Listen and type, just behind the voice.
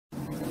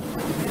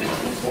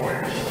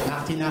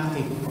Narty,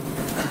 narty.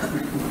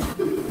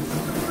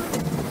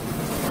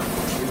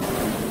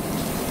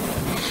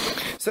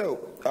 So,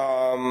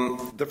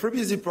 the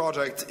FreeBSD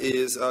project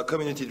is a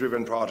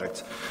community-driven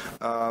project.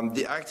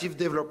 The active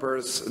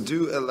developers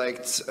do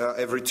elect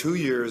every 2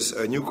 years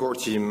a new core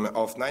team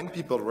of 9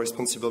 people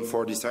responsible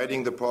for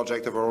deciding the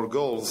project overall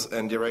goals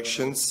and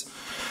directions,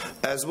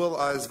 as well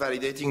as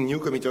validating new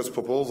committers'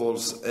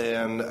 proposals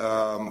and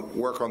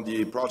work on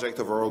the project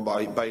overall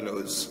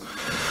bylaws.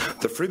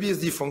 The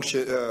FreeBSD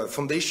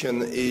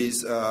Foundation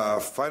is a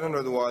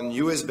 501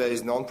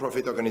 US-based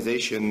non-profit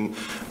organization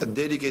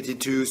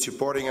dedicated to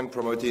supporting and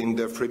promoting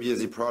the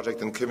FreeBSD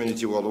project and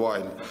community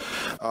worldwide.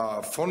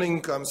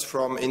 Funding comes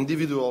from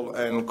individual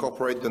and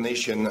corporate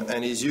donation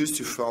and is used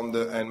to fund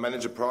and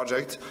manage a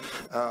project,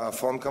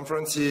 fund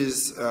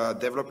conferences,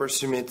 developer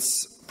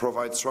summits,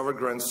 provide travel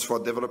grants for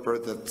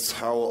developers. That's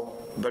how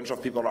a bunch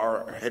of people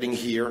are heading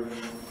here.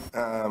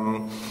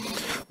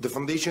 The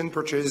foundation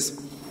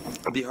purchases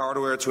the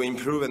hardware to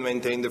improve and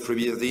maintain the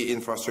FreeBSD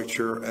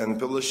infrastructure and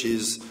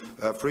publishes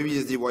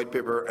FreeBSD white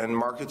paper and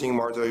marketing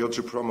material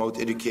to promote,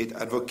 educate,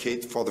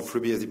 advocate for the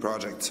FreeBSD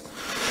project.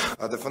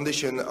 The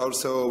foundation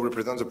also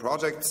represents the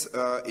project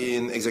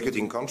in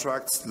executing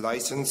contracts,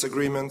 license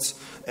agreements,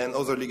 and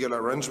other legal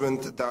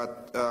arrangements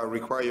that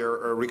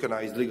require a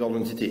recognized legal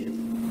entity.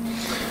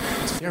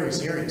 It's very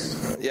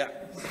serious. Yeah.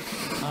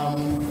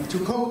 To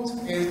quote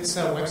its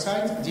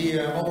website, the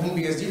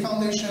OpenBSD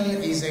Foundation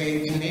is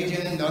a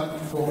Canadian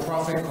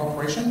not-for-profit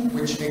corporation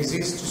which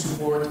exists to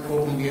support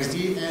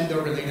OpenBSD and the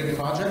related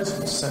projects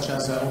such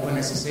as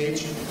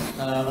OpenSSH,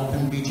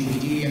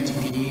 OpenBGPD,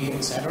 NTPD,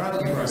 etc.,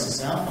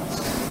 LibreSSL.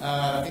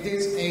 It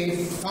is a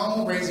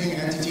fundraising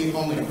entity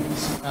only.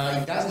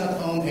 It does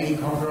not own any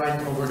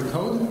copyright over the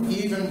code,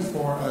 even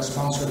for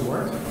sponsored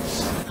work.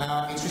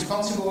 It's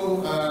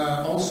responsible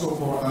also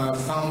for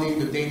funding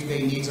the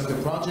day-to-day needs of the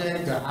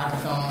project, the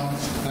hackathon,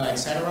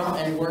 etc.,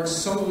 and works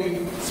solely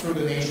through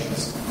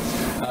donations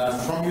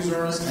from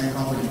users and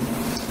company.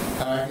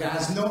 It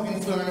has no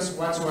influence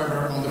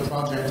whatsoever on the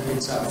project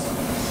itself.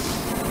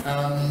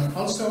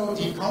 Also,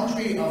 the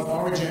country of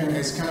origin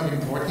is kind of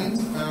important.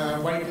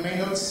 While it may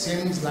not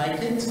seem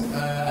like it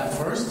at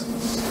first,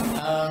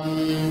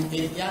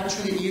 it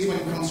actually is when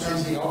it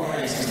concerns the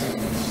operating system.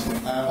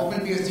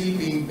 OpenBSD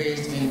being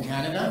based in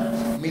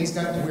Canada means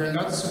that we are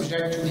not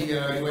subject to the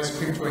US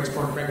crypto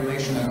export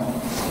regulation at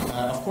all.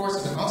 Of course,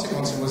 as a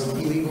consequence, it was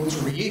illegal to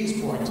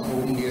re-export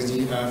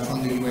OpenBSD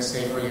from the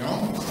USA early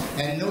on,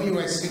 and no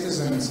US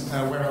citizens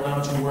were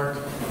allowed to work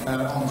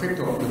on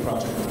crypto of the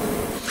project.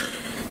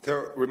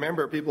 So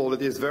remember, people,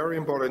 it is very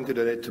important to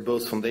donate to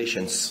both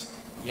foundations.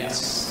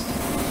 Yes.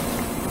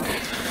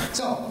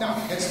 So now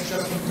let's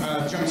just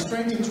jump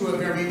straight into a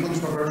very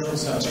controversial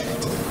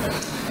subject.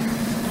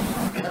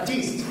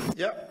 Baptiste.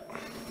 Yeah.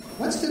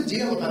 What's the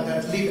deal about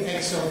that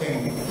libxo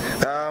thing?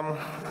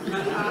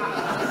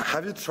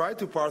 Have you tried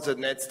to parse the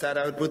netstat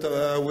output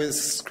with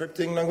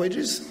scripting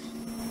languages?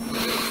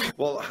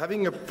 Well,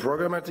 having a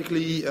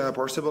programmatically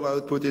parsable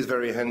output is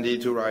very handy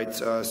to write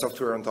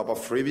software on top of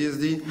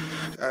FreeBSD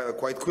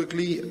quite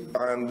quickly,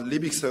 and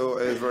libxo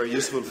is very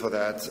useful for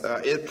that.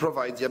 It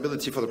provides the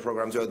ability for the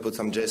program to output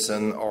some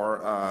JSON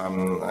or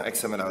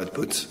XML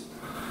output.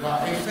 Well,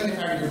 I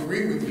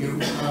agree with you.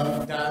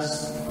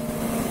 Does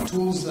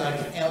tools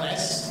like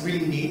ls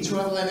really need to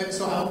have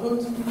libxo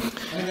output?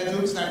 I mean, that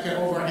looks like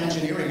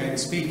over-engineering and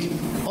speak.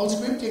 All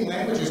scripting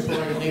languages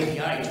provide an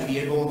API to be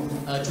able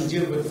to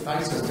deal with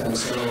file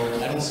systems, so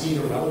I don't see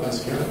the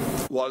relevance here.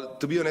 Well,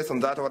 to be honest on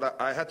that one,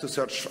 I had to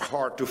search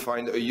hard to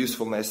find a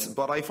usefulness,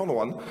 but I found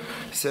one.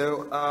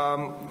 So,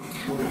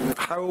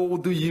 how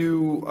do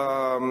you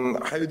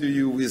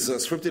with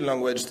scripting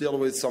language deal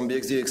with some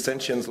BSD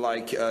extensions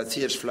like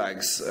th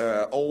flags?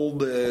 All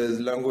the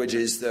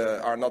languages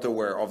are not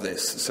aware of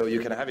this, so you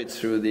can have it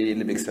through the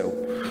libxo.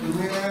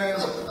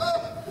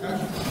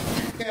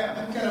 Yeah,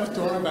 I'm kind of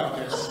torn about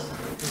this.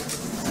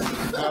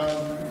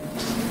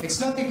 It's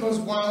not because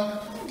one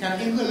can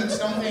implement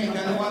something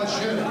that one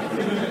should.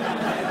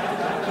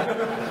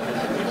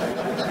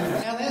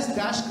 ls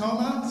dash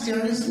comma?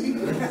 Seriously?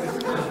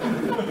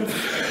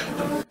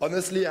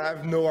 Honestly, I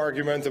have no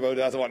argument about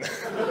that one.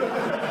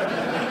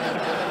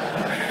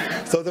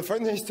 So the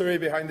funny history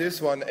behind this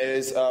one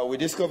is we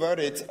discovered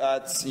it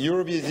at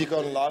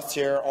EuroBSDCon last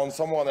year on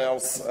someone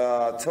else's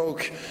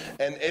talk,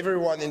 and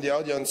everyone in the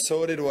audience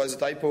thought it was a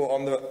typo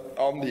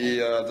on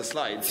the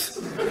slides.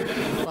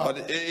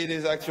 But it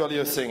is actually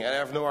a thing, and I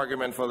have no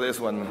argument for this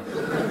one.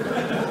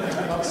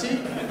 Well, see,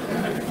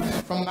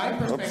 from my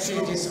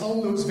perspective, this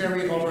all looks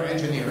very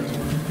over-engineered.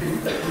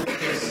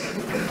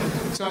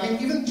 Yes. So I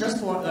mean, even just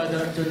for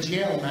the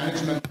GL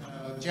management.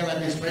 GL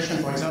administration,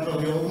 for example,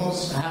 we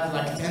almost have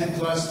like 10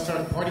 plus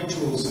third-party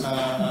tools to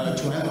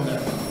handle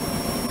that.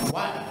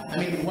 Why? I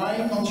mean, why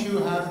don't you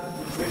have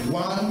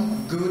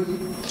one good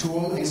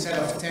tool instead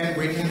of 10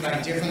 written by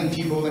different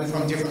people and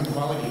from different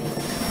quality?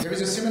 There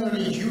is a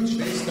similarly huge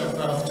list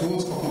of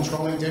tools for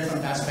controlling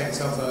different aspects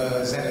of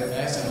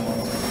ZFS and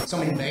all.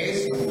 Some in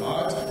base, with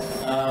not.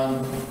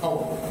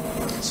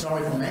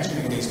 sorry for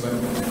mentioning this, but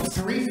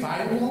 3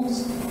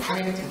 firewalls,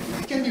 I mean,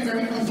 it can be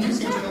very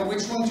confusing to know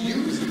which one to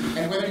use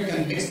and whether you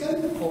can mix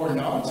them or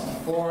not.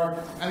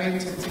 Or, I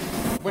mean,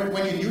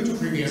 when you're new to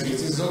FreeBSD,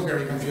 this is all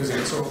very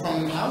confusing. So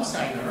from an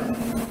outsider,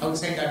 I would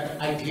say that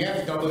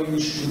IPFW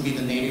should be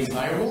the native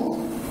firewall.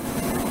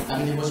 I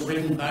mean, it was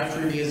written by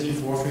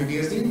FreeBSD for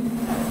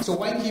FreeBSD. So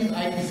why keep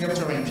IP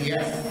filter and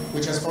PF,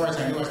 which as far as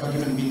I know has not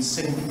even been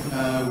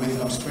synced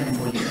with upstream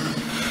for years?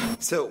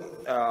 So,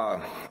 I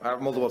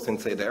have multiple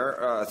things to say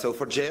there. So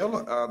for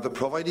jail, the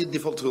provided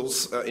default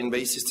tools in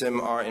base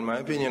system are, in my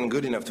opinion,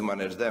 good enough to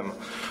manage them.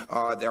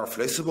 They are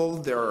flexible,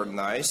 they are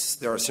nice,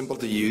 they are simple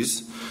to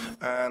use,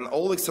 and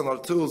all external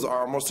tools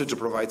are mostly to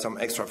provide some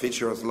extra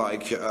features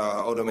like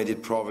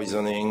automated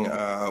provisioning,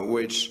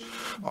 which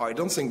I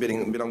don't think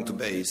belong to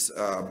base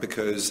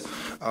because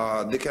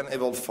they can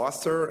evolve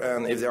faster,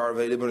 and if they are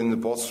available in the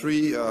port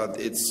tree,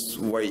 it's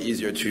way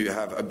easier to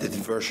have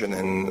updated version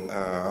and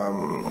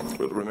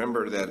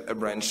remember that a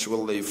branch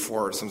will live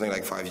for something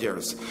like 5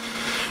 years.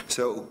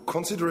 So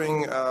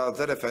considering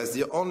ZFS,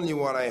 the only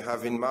one I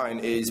have in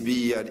mind is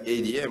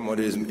BSD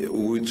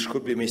which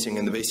could be missing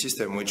in the base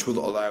system, which would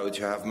allow you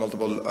to have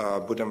multiple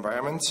boot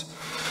environments.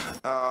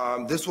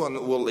 This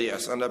one will,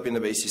 yes, end up in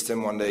the base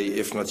system one day,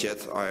 if not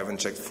yet. I haven't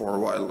checked for a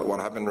while what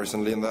happened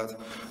recently in that,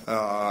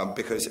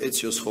 because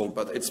it's useful,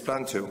 but it's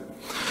planned to.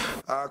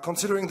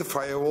 Considering the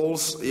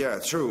firewalls, yeah,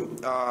 true.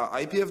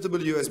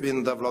 IPFW has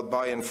been developed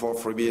by and for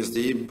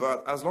FreeBSD,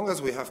 but as long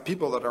as we have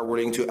people that are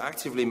willing to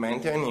actively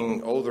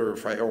maintaining older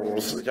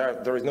firewalls, yeah,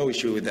 there is no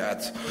issue with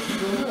that.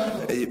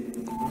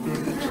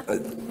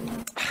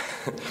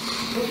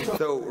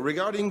 So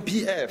regarding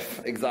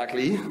PF,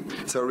 exactly.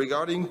 So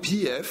regarding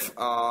PF,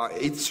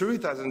 it's true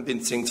it hasn't been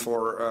synced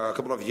for a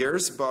couple of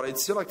years, but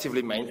it's still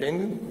actively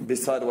maintained,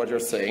 beside what you're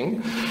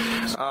saying.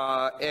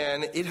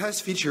 And it has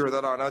features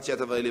that are not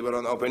yet available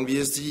on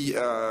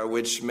OpenBSD,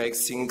 which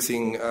makes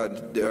syncing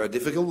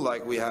difficult,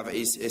 like we have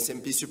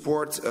SMP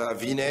support,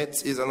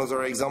 VNet is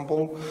another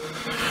example.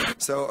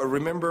 So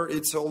remember,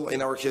 it's all,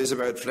 in our case,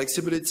 about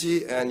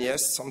flexibility, and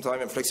yes,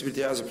 sometimes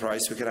flexibility has a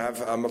price. We can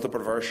have a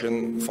multiple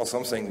version for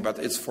something, but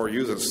it's for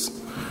users.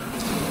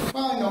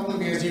 Well, in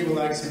OpenBSD, we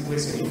like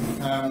simplicity.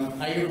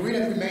 I agree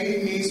that we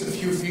may miss a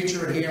few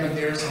features here and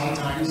there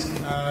sometimes,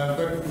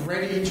 but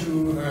ready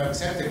to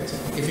accept it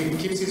if it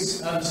keeps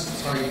it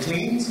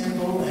clean,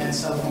 simple, and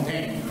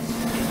self-contained.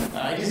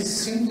 It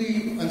is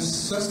simply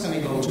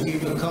unsustainable to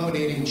keep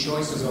accommodating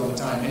choices all the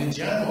time. And in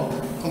general,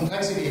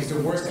 complexity is the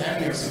worst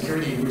enemy of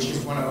security, which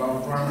is one of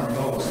our primary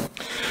goals.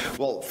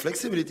 Well,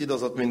 flexibility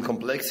does not mean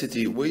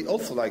complexity. We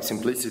also like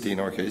simplicity in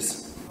our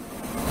case.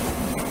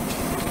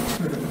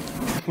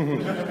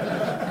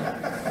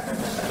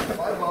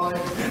 Bye-bye.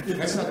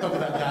 Let's not talk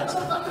about that.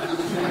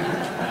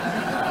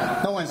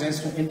 No one's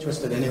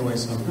interested anyway,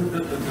 so.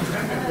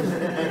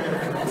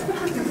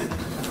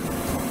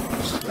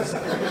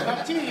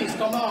 Baptiste,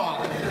 come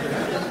on.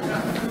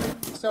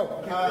 So,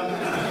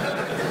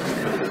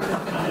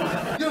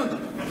 good.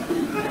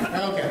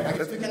 Okay, I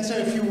guess we can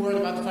say a few words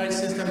about the file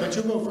system, but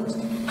you go first.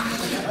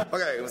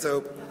 Okay,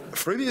 so in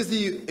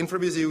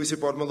FreeBSD we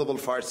support multiple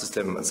file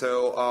systems.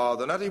 So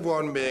the native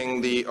one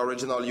being the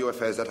original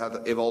UFS that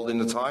had evolved in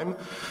the time.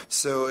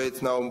 So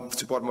it now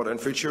supports modern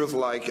features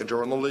like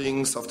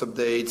journaling, soft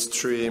updates,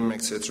 stream,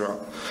 etc.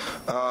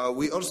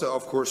 We also,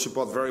 of course,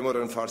 support very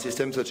modern file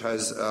systems such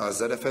as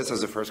ZFS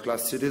as a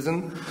first-class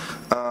citizen.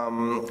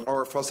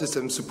 Our file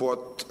system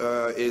support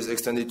is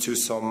extended to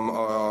some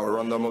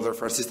random other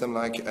file systems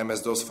like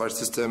MS-DOS file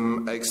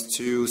system,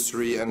 X2,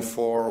 3, and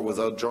 4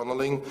 without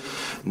journaling,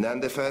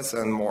 NANDFS,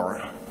 and more.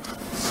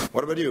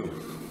 What about you?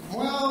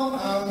 Well,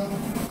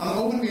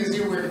 on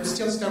OpenBSD, we're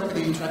still stuck with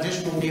the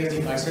traditional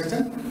BSD file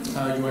system,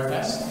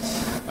 UFS.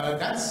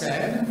 That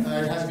said,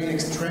 it has been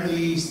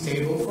extremely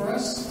stable for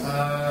us.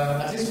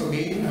 At least for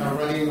me,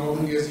 running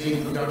OpenBSD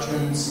in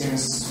production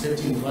since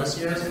 15 plus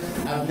years,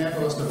 I've never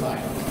lost a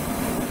file.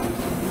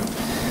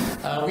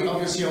 We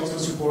obviously also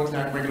support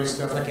like regular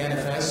stuff like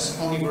NFS,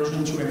 only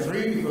version 2 and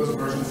 3 because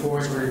version 4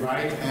 is very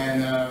right,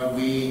 and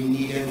we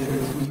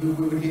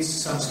would need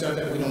some stuff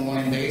that we don't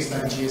want in base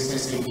like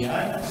GSS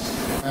API.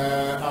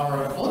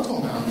 Our auto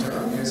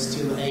mounter is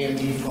still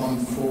AMD from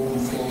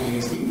 4.4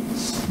 BSD.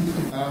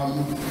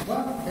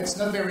 Well, it's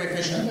not very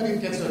efficient, but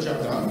it gets the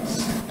job done.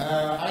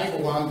 I,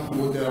 for one,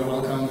 would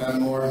welcome a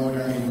more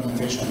modern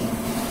implementation.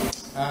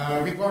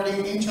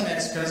 Regarding Internet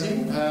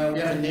SCSI, we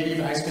have a native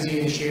iSCSI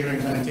initiator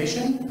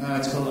implementation.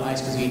 It's called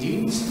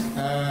iSCSI-D.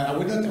 I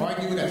would not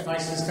argue that file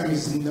system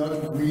is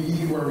not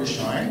really where we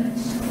shine.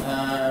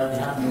 We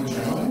have no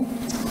journaling.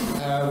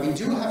 We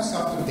do have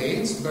soft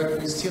updates, but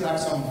we still have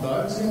some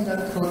bugs in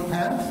that code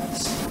path.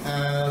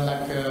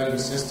 Like your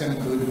system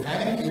could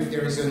panic if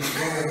there is a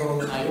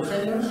vulnerable IO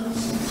failure.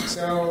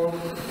 So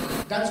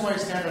that's why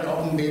standard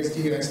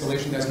OpenBSD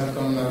installation does not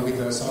come with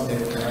a soft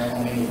update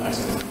on any file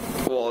system.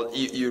 Well,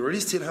 you really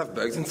still have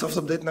bugs in soft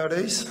update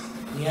nowadays?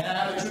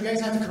 Yeah, but you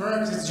guys have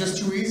curves. It's just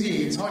too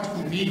easy. It's hard to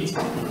compete.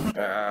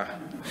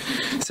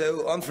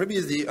 So on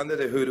FreeBSD, under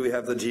the hood, we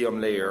have the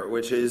geom layer,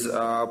 which is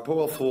a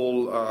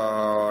powerful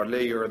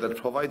layer that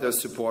provides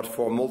us support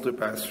for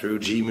multipass through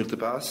G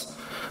multipass,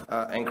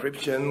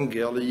 encryption,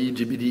 GLE,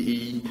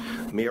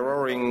 GBDE,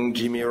 mirroring,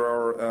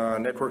 Gmirror,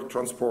 network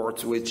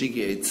transport with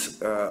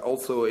Ggates.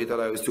 Also, it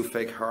allows to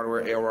fake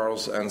hardware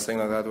errors and things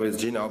like that with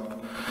GNOP.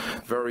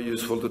 Very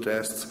useful to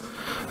test.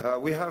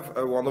 We have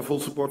a wonderful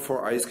support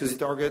for iSCSI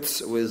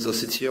targets with the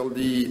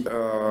CTLD,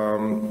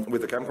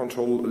 with the CAM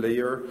control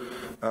layer.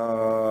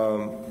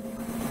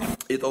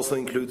 It also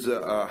includes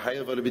high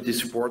availability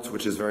support,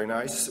 which is very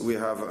nice. We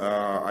have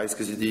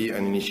iSCSI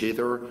and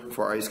initiator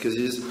for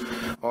iSCSIs.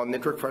 On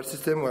network file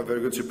system, we have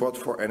very good support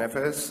for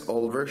NFS,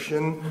 all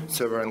version,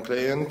 server and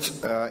client.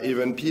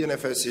 Even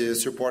PNFS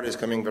support is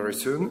coming very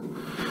soon.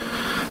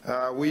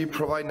 We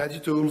provide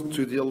native tools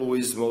to deal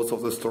with most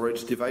of the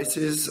storage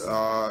devices.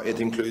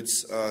 It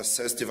includes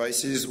SAS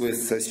devices with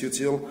SAS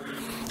util.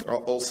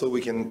 Also,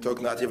 we can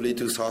talk natively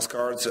to SAS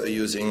cards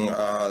using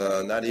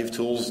native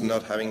tools,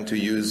 not having to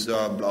use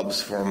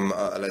blobs from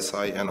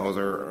LSI and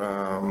other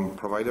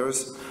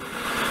providers.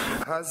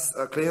 As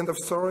a client of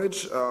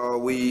storage,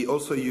 we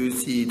also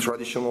use the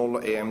traditional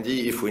AMD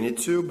if we need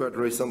to, but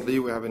recently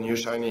we have a new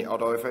shiny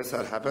AutoFS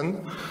that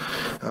happened.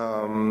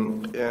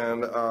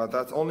 And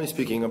that's only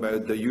speaking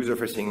about the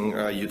user-facing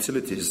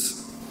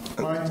utilities.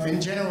 Right. In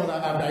general,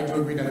 I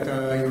do agree that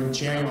your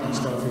geom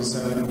stuff is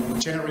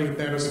generally a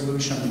better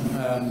solution,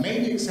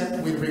 maybe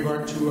except with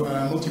regard to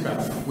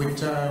multipath,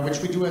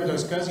 which we do at the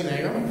SCSI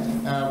layer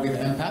with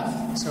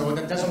empath. So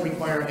that doesn't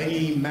require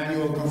any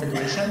manual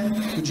configuration.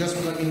 You just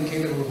plug in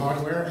capable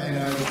hardware and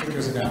it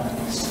figures it out.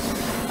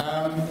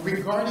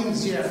 Regarding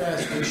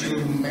ZFS, which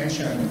you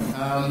mentioned,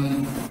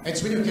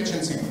 it's really a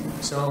kitchen sink.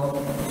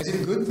 So is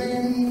it a good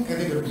thing?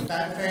 Is it a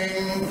bad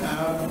thing?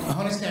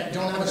 Honestly, I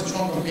don't have a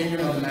strong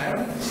opinion on the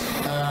matter.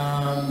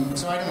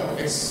 So I don't know.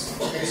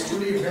 It's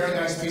truly a very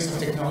nice piece of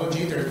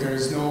technology.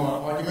 There's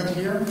no argument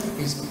here.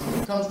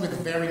 It comes with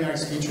very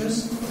nice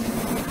features.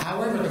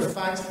 However, the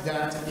fact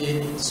that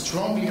it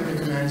strongly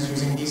recommends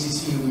using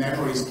ECC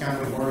memories kind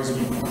of worries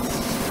me.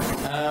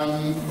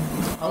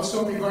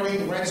 Also,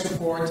 regarding RAID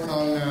support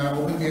on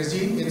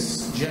OpenBSD,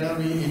 it's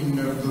generally in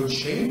good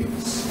shape,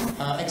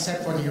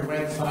 except for the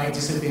RAID 5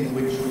 discipline,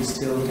 which we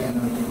still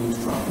cannot boot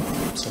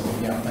from. So,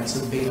 yeah,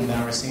 that's a bit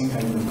embarrassing,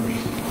 I would agree.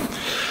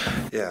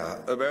 Yeah,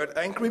 about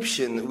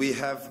encryption, we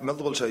have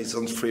multiple choices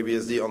on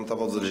FreeBSD on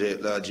top of the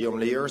geom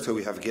layer. So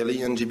we have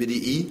GLE and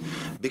GBDE.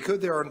 Because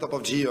they are on top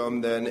of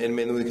geom, then in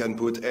menu we can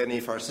put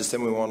any file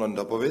system we want on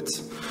top of it.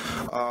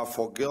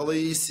 For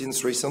GLE,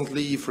 since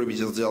recently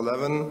FreeBSD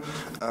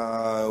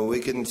 11, we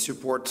can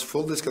support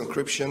full disk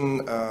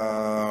encryption,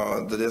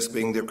 the disk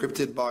being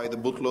decrypted by the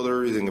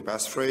bootloader using a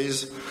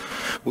passphrase.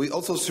 We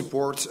also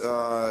support,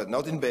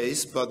 not in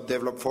base, but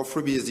developed for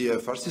FreeBSD, a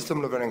file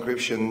system level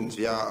encryption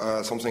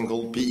via something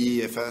called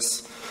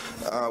PEFS,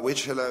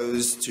 which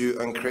allows to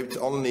encrypt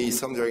only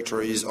some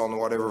directories on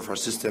whatever file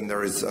system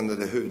there is under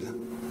the hood.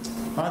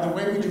 The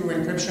way we do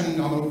encryption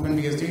on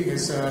OpenBSD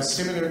is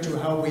similar to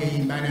how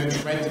we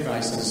manage RAID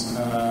devices,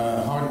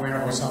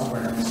 hardware or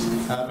software,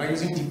 by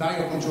using the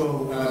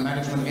biocontrol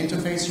management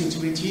interface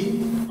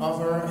utility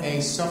over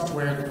a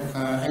software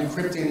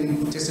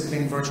encrypting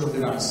discipline virtual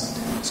device.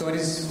 So it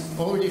is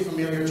already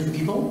familiar to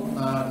people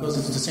because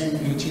it's the same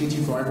utility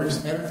for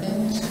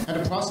everything,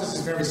 and the process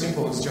is very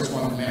simple. It's just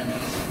one command.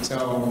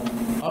 So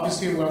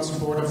obviously we'll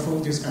support a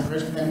full disk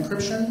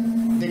encryption,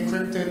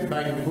 decrypted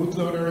by the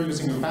bootloader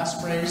using a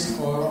passphrase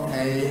or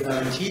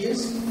a key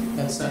disk.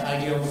 That's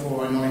ideal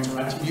for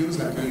non-interactive use,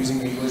 like using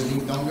a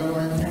USB dongle or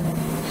anything.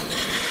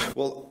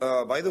 Well,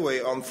 by the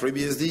way, on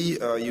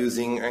FreeBSD,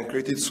 using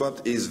encrypted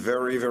swap is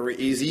very, very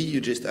easy.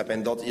 You just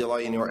append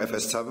 .eli in your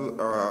FS tab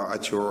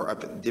at your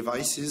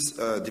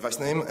device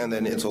name, and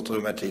then it's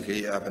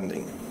automatically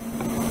appending.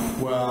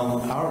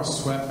 Well, our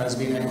swap has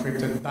been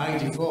encrypted by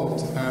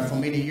default for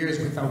many years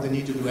without the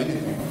need to do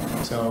anything.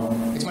 So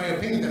it's my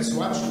opinion that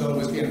swap should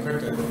always be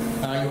encrypted.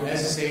 Your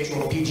SSH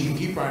or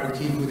PGP private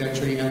key could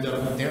actually end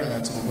up there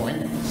at some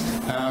point.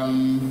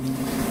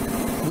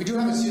 We do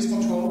have a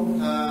syscontrol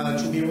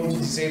to be able to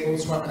disable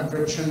swap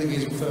encryption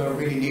if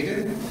really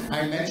needed.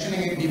 I'm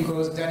mentioning it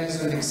because that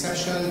is an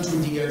exception to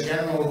the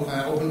general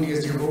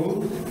OpenBSD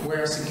rule,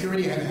 where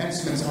security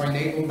enhancements are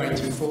enabled by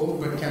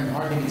default but can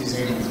hardly be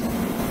disabled.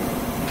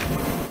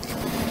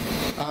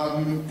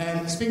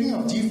 And speaking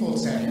of default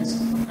settings,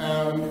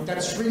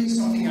 that's really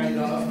something I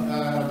love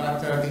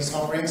about this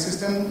operating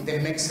system. They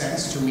make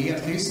sense, to me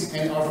at least,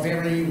 and are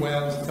very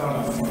well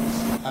thought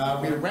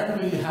of. We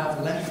regularly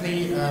have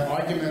lengthy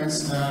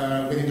arguments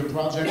within the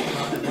project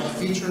about what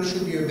features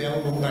should be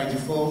available by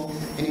default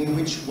and in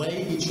which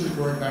way it should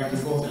work by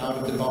default out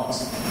of the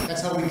box.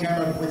 That's how we came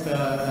up with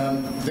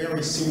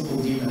very simple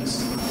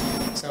daemons.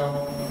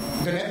 So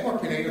the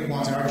network-related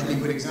ones are actually a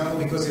good example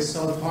because they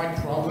solve hard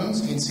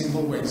problems in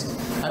simple ways.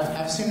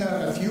 I've seen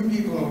a few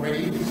people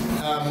already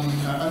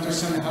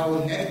understand how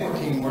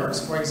networking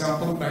works, for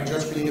example, by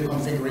just reading the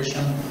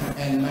configuration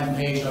and map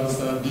page of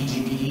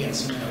BGP and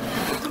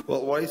similar.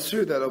 Well, while it's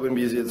true that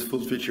OpenBSD is full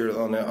featured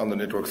on the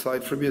network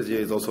side, FreeBSD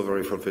is also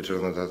very full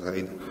featured on that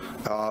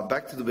side.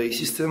 Back to the base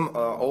system,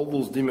 all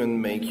those daemons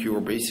make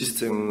your base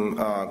system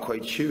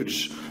quite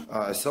huge.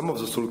 Some of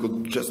those tools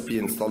could just be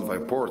installed by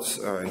ports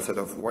instead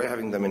of why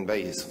having them in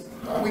base.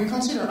 We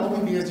consider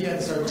OpenBSD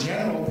as a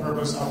general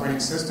purpose operating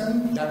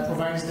system that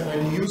provides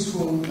a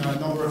useful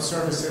number of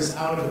services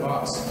out of the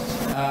box.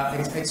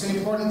 It's an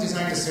important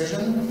design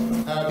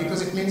decision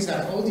because it means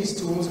that all these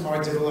tools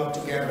are developed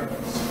together.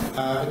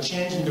 A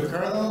change in the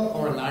kernel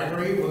or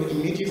library will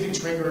immediately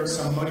trigger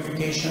some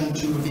modification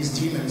to these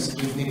daemons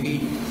if need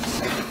be.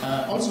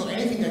 Also,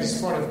 anything that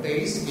is part of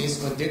base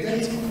is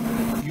audited,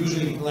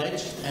 usually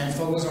pledged, and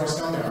follows our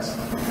standards.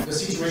 The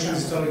situation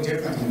is totally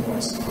different in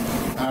ports.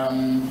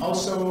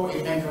 Also,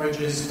 it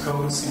encourages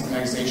code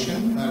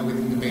synchronization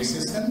within the base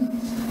system.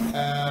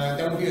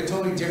 That would be a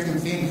totally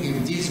different thing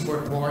if these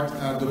were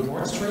the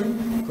port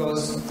stream,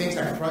 because things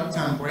like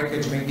runtime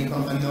breakage may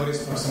become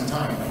unnoticed for some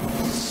time.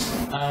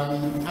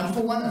 And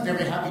for one, I'm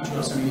very happy to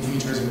have so many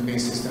features in the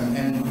base system.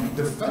 And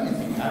the funny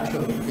thing,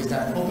 actually, is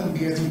that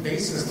OpenBSD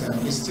base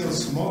system is still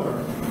smaller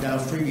than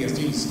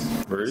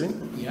FreeBSD's. Really?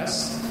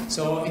 Yes.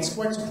 So it's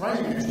quite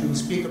surprising to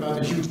speak about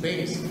a huge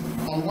base.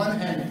 On one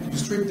hand, you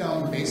strip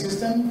down the base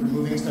system,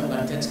 removing stuff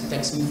like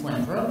text info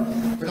and Perl.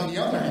 But on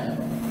the other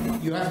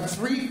hand, you have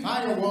 3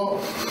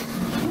 firewalls.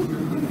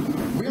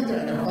 We, on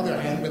the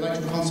other hand, we like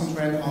to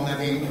concentrate on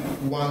having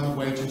one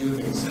way to do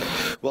things.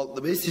 Well,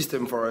 the base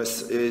system for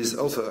us is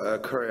also a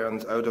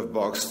current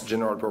out-of-box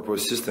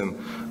general-purpose system.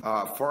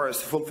 For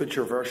us,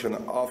 full-feature version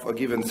of a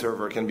given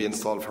server can be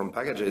installed from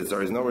packages.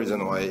 There is no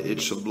reason why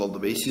it should block the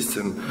base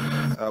system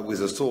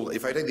with a tool.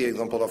 If I take the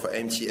example of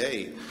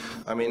MTA,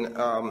 I mean,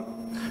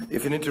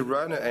 if you need to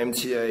run an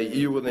MTA,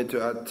 you will need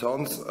to add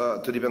tons,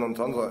 to depend on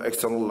tons of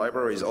external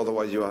libraries.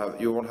 Otherwise,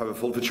 you won't have a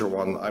full-feature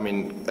one. I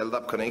mean,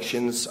 LDAP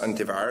connections,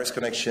 antivirus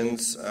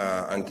connections,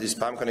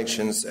 anti-spam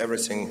connections,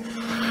 everything.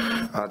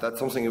 That's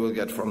something you will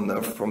get from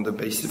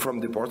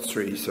the port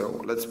tree.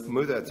 So let's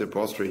move that to the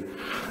port tree.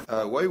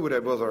 Why would I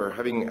bother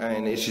having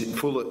a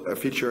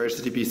full-feature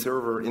HTTP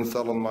server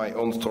installed on my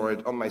own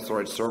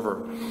storage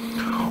server?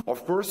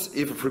 Of course,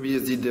 if a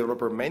FreeBSD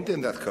developer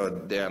maintains that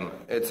code, then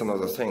it's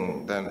another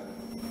thing. Then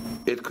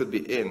it could be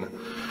in.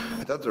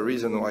 That's the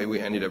reason why we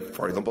ended up,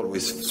 for example,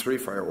 with 3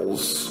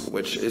 firewalls,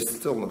 which is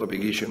still not a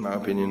big issue in my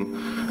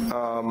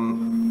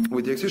opinion.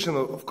 With the exception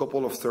of a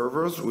couple of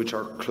servers, which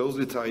are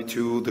closely tied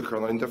to the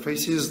kernel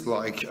interfaces,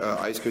 like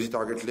iSCSI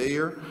target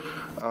layer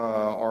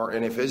or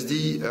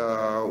NFSD,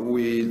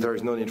 there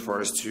is no need for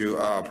us to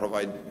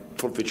provide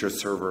full-feature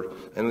server.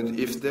 And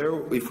if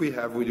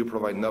we do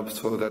provide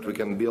knobs so that we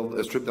can build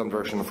a stripped-down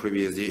version of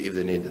FreeBSD if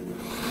they need it.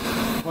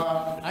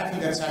 Well, I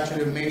think that's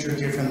actually a major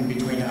difference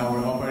between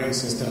our operating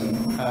system.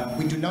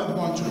 We do not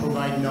want to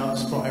provide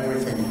knobs for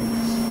everything.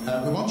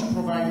 We want to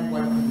provide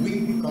what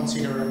we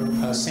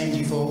consider same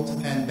default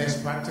and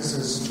best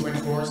practices to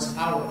enforce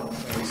our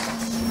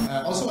base.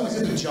 Also,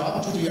 is it a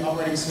job to the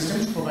operating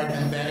system to provide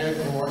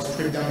embedded or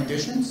stripped-down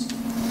editions?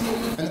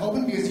 An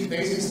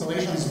OpenBSD-based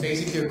installation is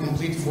basically a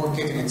complete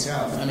forkit in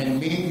itself. I mean,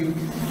 meaning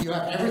you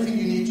have everything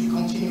you need to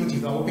continue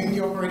developing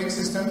the operating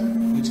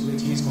system,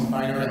 utilities,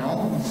 compiler, and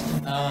all.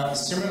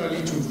 Similarly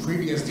to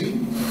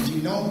FreeBSD,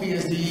 the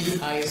non-BSD,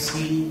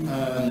 ISC,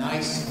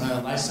 NICE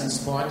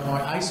licensed part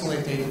are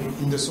isolated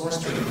in the source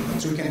tree,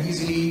 so you can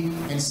easily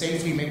and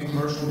safely make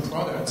commercial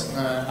products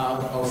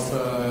out of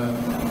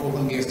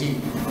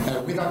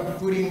OpenBSD without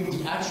putting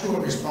the actual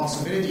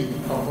responsibility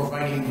of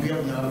providing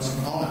real nodes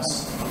on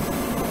us.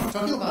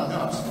 Talking about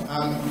knobs,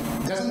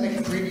 doesn't make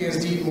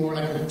FreeBSD more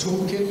like a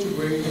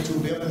toolkit to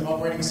build an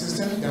operating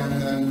system than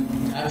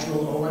an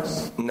actual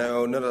OS?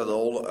 No, not at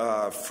all.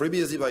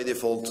 FreeBSD by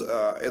default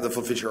is the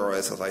full-feature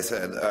OS, as I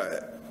said.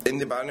 In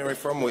the binary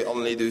form, we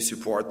only do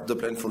support the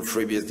plain full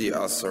FreeBSD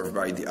as served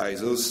by the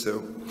ISOs.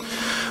 So,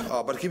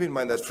 but keep in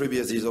mind that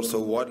FreeBSD is also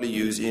widely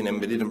used in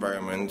embedded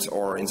environments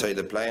or inside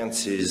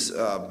appliances.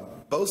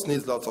 Both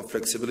need lots of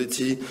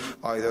flexibility,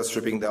 either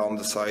stripping down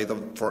the side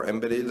for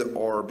embedded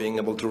or being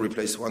able to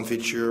replace one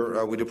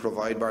feature we do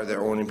provide by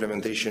their own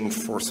implementation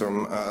for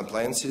some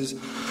appliances.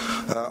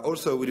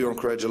 Also, we do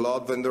encourage a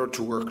lot of vendors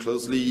to work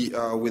closely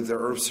with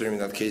their upstream, in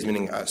that case,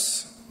 meaning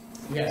us.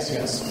 Yes.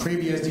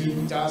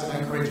 FreeBSD does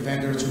encourage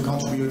vendors to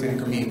contribute and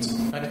commit,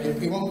 but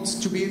it wants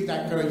to be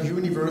like a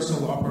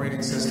universal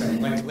operating system,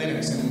 like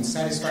Linux, and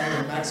satisfy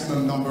the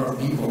maximum number of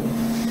people.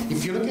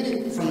 If you look at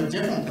it from a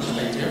different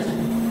perspective,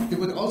 it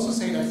would also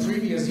say that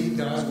FreeBSD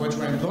does what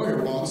your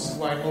employer wants,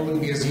 while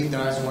OpenBSD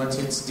does what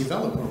its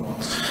developer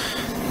wants.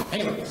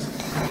 Anyway.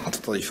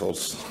 Totally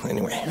false.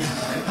 Anyway.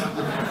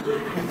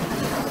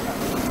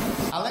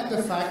 I like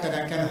the fact that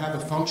I can have a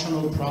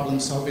functional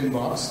problem-solving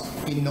box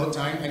in no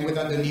time and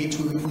without the need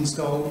to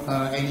install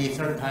any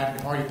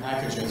third-party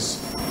packages.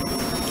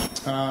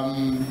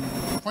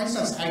 For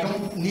instance, I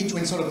don't need to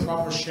install a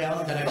proper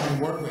shell that I can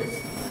work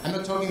with. I'm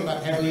not talking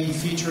about heavily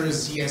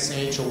features,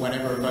 CSH or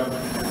whatever, but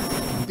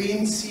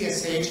being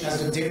CSH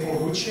as the default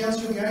root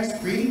shells, you guys,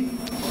 really?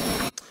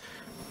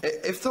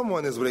 If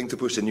someone is willing to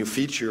push a new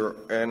feature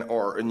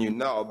or a new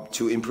knob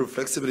to improve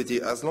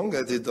flexibility, as long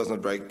as it does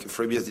not break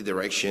FreeBSD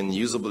direction,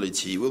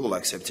 usability, we will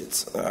accept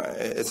it.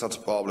 It's not a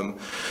problem.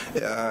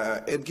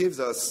 It gives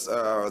us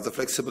the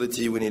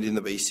flexibility we need in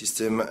the base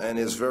system, and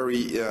it's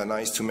very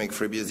nice to make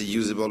FreeBSD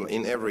usable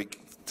in every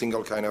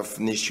single kind of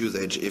niche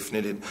usage if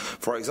needed.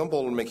 For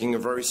example, making a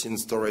very thin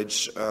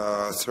storage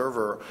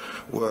server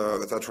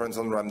that runs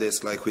on RAM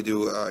disk like we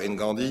do in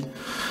Gandhi.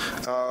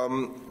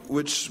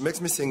 Which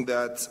makes me think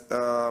that,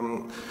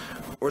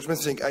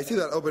 I see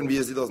that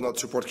OpenBSD does not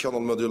support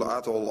kernel module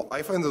at all.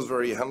 I find this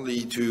very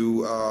handy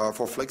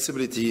for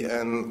flexibility,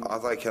 and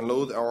as I can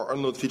load or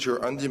unload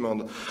feature on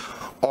demand,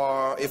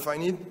 or if I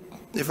need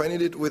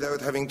it without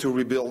having to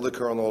rebuild the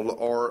kernel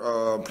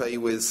or play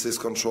with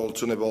syscontrol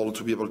tunable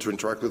to be able to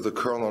interact with the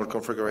kernel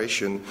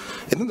configuration.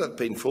 Isn't that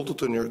painful to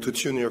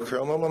tune your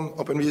kernel on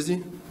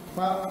OpenBSD?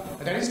 Well,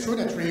 that is true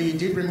that we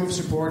did remove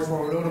support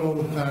for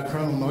loadable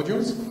kernel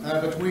modules,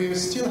 but we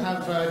still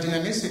have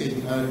dynamicity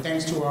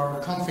thanks to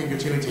our config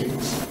utility.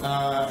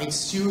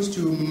 It's used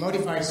to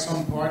modify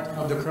some part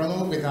of the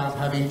kernel without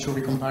having to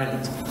recompile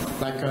it.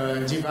 Like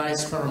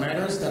device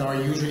parameters that are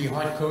usually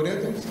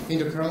hard-coded in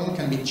the kernel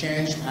can be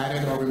changed,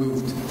 added, or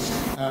removed.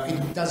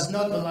 It does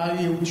not allow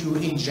you to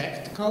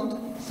inject code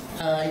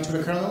into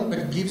the kernel, but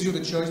it gives you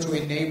the choice to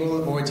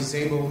enable or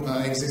disable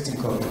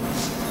existing code.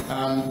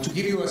 To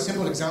give you a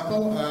simple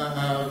example,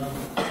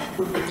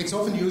 it's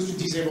often used to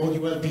disable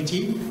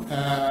ULPT,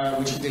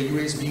 which is the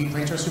USB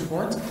printer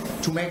support,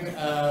 to make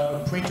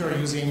a printer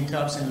using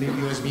cups and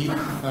libUSB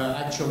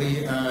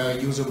actually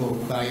usable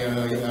by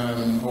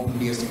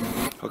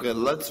OpenBSD. Okay,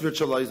 let's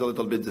virtualize a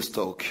little bit this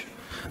talk.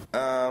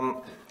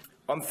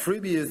 On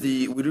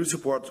FreeBSD, we do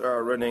support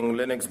running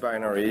Linux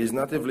binaries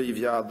natively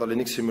via the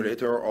Linux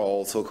simulator, or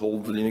also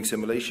called Linux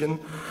emulation.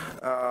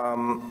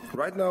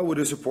 Right now, we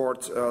do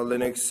support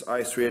Linux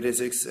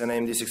i386 and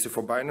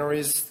AMD64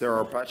 binaries. There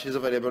are patches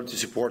available to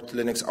support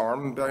Linux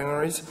ARM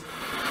binaries.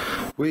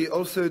 We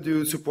also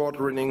do support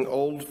running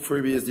old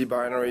FreeBSD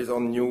binaries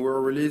on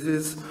newer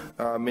releases,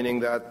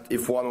 meaning that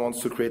if one wants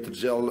to create a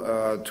gel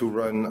to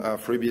run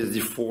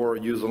FreeBSD 4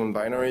 user-owned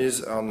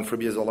binaries, on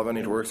FreeBSD 11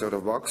 it works out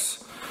of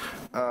box.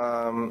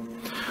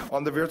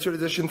 On the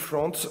virtualization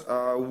front,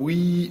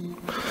 we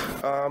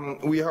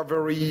are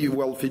very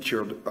well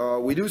featured.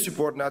 We do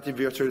support native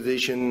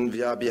virtualization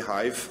via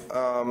Beehive.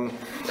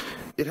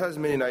 It has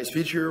many nice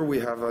features. We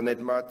have a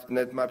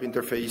netmap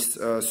interface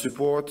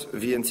support,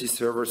 VNC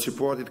server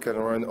support. It can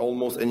run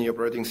almost any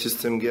operating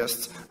system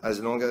guest as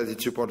long as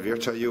it supports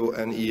VirtuIO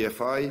and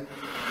EFI.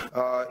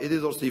 It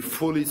is also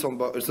fully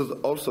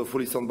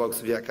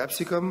sandboxed via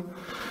Capsicum.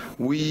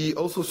 We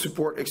also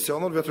support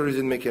external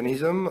virtualization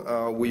mechanism.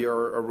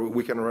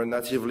 We can run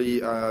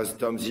natively as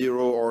DOM0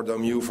 or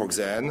DOM-U for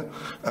Xen,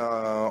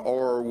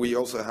 or we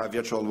also have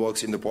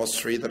VirtualBox in the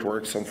post-tree that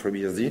works on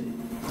FreeBSD.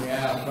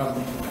 Yeah, well,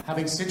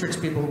 having Citrix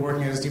people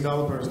working as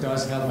developers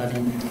does help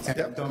having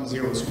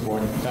DOM0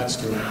 support. That's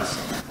true.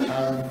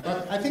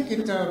 But I think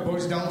it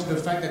boils down to the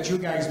fact that you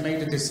guys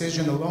made the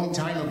decision a long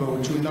time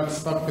ago to not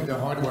fuck with the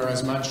hardware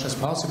as much as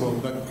possible,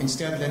 but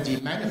instead let the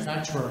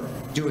manufacturer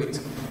do it,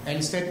 and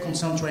instead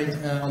concentrate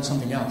on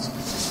something else.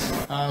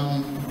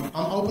 On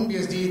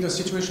OpenBSD, the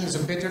situation is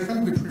a bit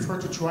different. We prefer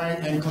to try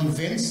and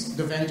convince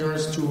the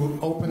vendors to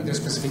open the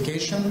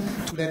specification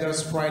to let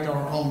us write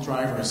our own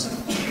drivers.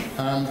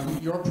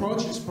 Your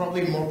approach is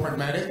probably more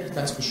pragmatic,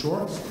 that's for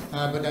sure,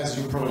 but as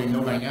you probably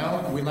know by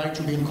now, we like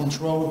to be in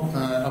control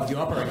of the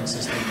operating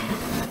system.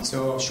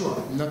 So sure,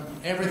 not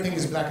everything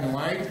is black and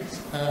white,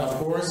 of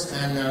course,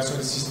 and so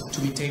this is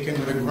to be taken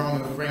with a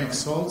grain of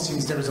salt,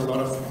 since there is a lot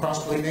of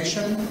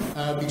cross-pollination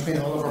between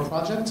all of our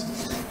projects,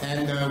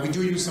 and we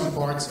do use some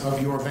parts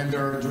of your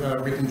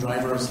vendor-written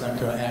drivers, like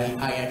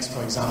IX,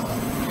 for example.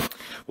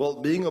 Well,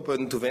 being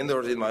open to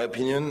vendors, in my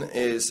opinion,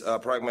 is a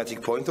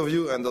pragmatic point of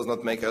view and does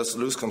not make us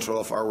lose control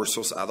of our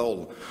resource at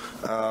all.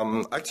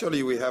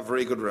 Actually, we have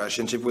very good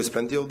relationship with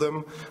plenty of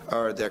them.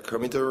 They're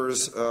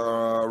committers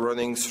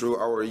running through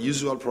our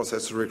usual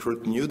process to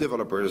recruit new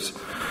developers.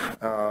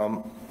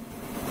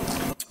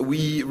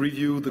 We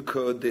review the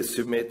code they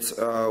submit.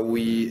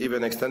 We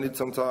even extend it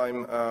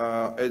sometime.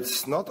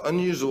 It's not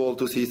unusual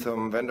to see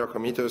some vendor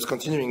committers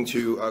continuing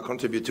to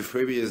contribute to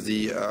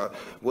FreeBSD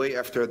way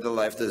after they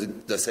left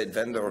the said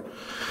vendor.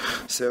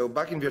 So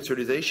back in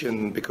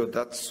virtualization, because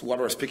that's what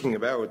we're speaking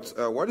about,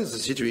 what is the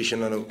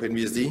situation on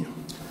OpenBSD?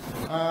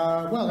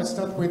 Well, let's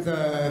start with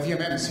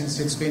VMM, since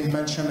it's been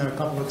mentioned a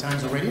couple of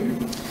times already.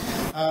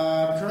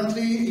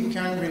 Currently, it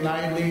can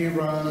reliably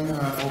run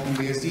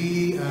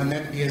OpenBSD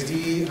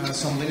NetBSD,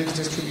 some Linux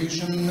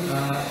distribution.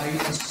 I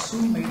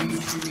assume maybe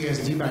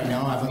FreeBSD by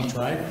now, I haven't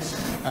tried.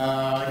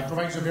 It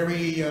provides a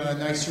very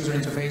nice user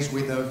interface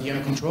with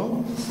VM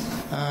control.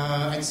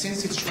 And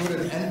since it's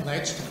shrouded and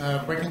pledged,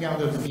 breaking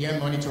out of the VM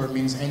monitor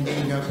means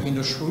ending up in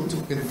the shroud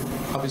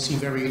with obviously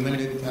very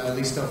limited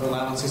list of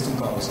allowed system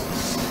calls.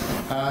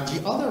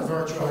 The other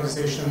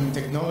virtualization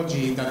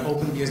technology that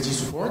OpenBSD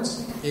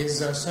supports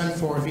is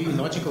Sun4V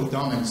logical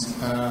domains,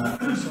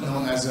 also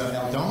known as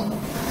LDOM.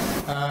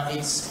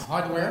 It's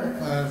hardware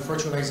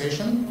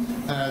virtualization.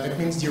 That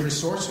means the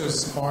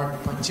resources are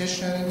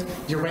partitioned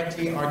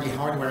directly at the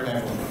hardware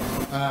level.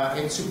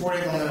 It's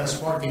supported on a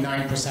Spark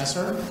v9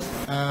 processor.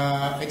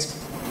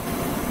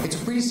 It's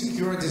a pretty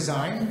secure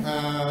design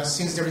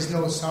since there is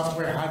no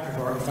software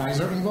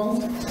hypervisor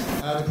involved.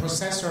 The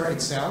processor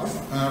itself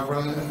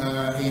runs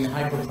in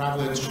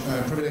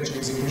hyper-privileged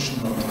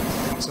execution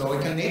mode. So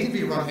it can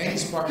natively run any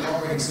Spark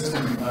operating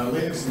system,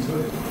 Linux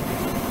included.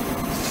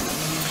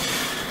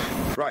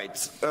 Right.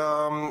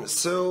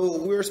 So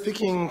we're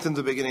speaking in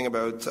the beginning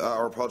about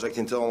our project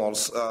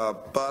internals,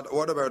 but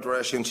what about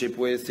relationship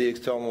with the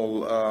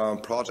external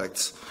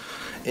projects?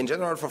 In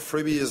general, for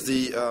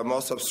FreeBSD,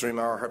 most upstream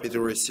are happy to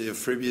receive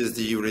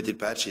FreeBSD-related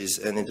patches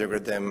and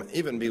integrate them,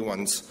 even big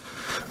ones.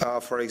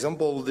 For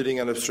example,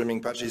 dealing and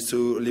upstreaming patches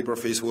to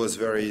LibreOffice was a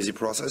very easy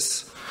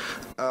process.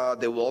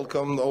 They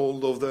welcomed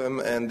all of them,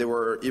 and they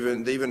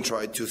even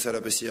tried to set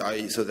up a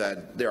CI so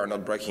that they are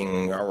not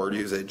breaking our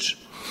usage.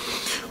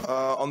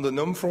 On the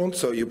GNOME front,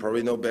 so you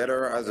probably know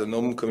better as a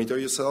GNOME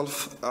committer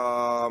yourself,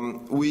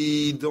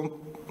 we don't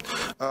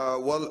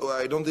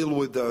I don't deal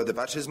with the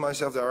patches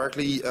myself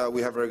directly.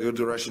 We have a good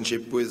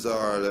relationship with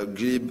our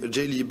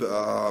glib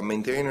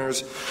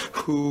maintainers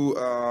who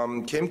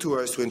came to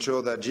us to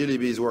ensure that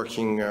glib is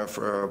working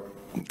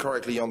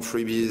correctly on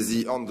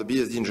FreeBSD, on the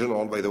BSD in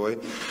general, by the way.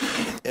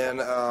 And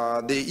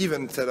they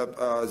even set up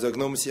the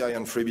GNOME CI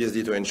on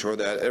FreeBSD to ensure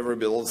that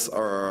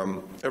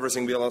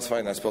everything built as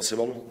fine as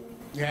possible.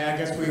 Yeah, I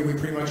guess we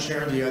pretty much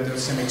share the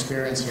same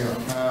experience here.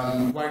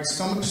 While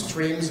some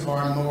streams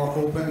are more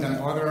open than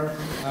other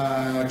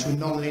to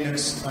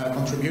non-Linux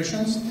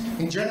contributions,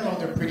 in general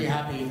they're pretty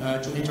happy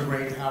to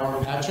integrate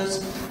our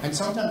patches, and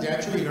sometimes they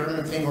actually learn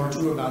a thing or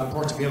two about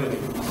portability.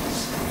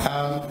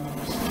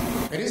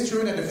 It is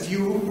true that a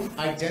few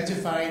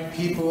identified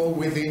people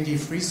within the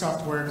free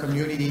software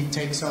community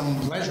take some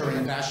pleasure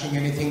in bashing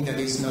anything that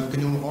is not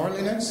GNU or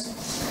Linux,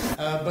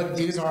 but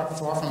these are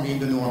far from being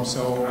the norm,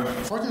 so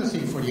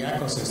fortunately for the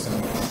ecosystem.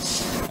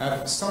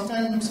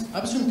 Sometimes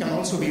upstream can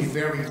also be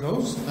very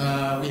close.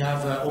 We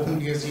have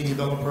OpenBSD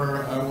developer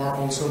who are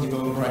also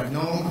developer at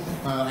GNOME,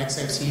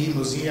 XFCE,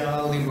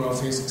 Mozilla,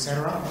 LibreOffice,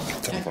 etc.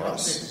 And for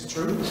us, it's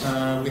true,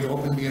 with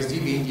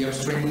OpenBSD being the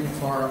upstream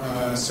for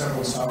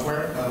several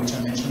software, which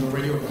I mentioned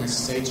already,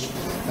 OpenSSH,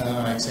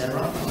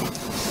 etc.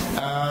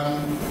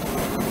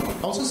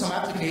 Also, some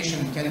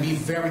application can be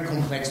very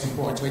complex to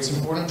port, so it's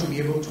important to be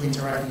able to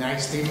interact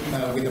nicely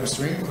with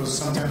upstream, because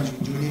sometimes you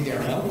do need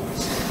their help.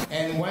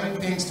 And when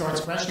things start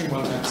crashing,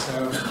 well, that's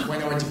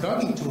when our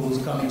debugging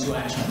tools come into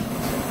action.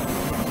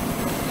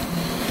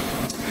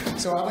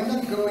 So I will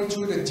not go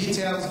into the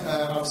details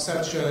of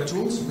such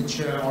tools, which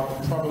are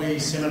probably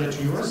similar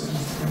to yours.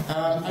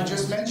 I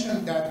just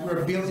mentioned that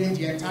we're building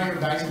the entire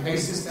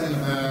base system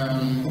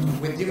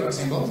with debug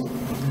symbols,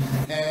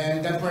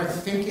 and that we're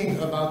thinking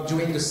about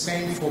doing the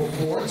same for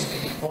ports,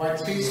 or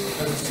at least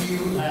a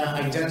few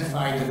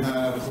identified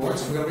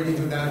ports. We already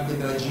do that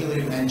with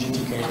glib and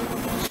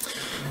GTK.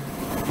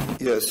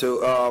 Yeah, so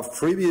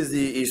FreeBSD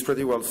is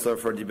pretty well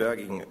stuffed for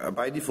debugging.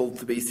 By default,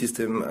 the base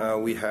system,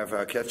 we have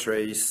a cat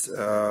trace,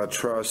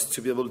 trust,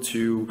 to be able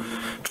to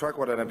track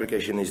what an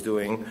application is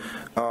doing.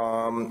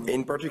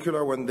 In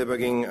particular, when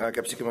debugging a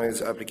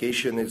capsicumized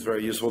application, it's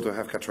very useful to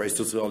have cat trace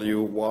to tell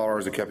you what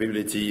are the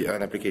capability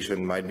an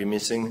application might be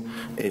missing,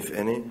 if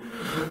any.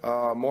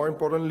 More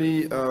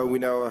importantly, we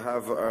now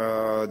have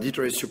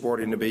dtrace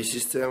support in the base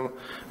system,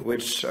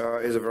 which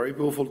is a very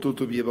powerful tool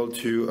to be able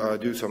to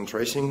do some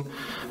tracing.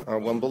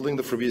 When building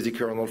the FreeBSD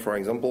kernel, for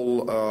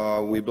example,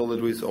 we build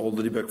it with all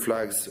the debug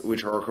flags,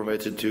 which are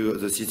converted to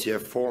the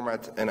CTF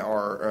format and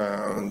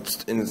are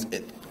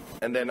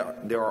and then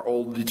they are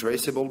all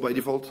detraceable by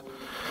default.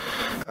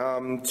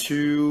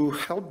 To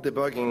help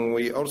debugging,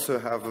 we also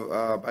have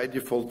by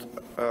default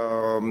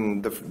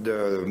the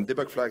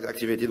debug flags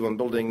activated when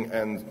building,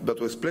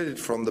 but we split it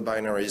from the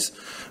binaries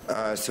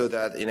so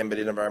that in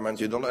embedded environments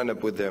you don't end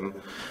up with them.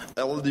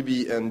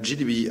 LDB and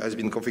GDB has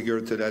been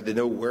configured so that they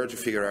know where to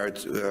figure out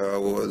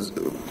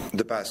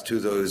the path to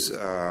those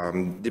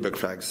debug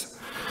flags.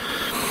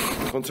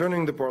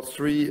 Concerning the port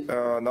 3,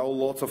 now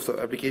lots of the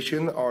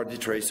applications are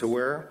dtrace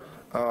aware.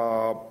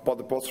 But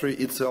the port 3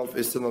 itself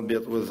is still not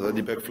built with a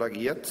debug flag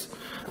yet.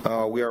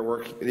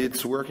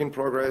 It's work in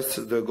progress.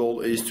 The goal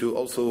is to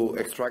also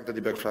extract the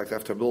debug flags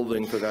after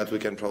building so that we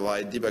can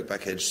provide debug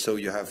package so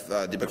you have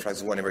debug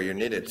flags whenever you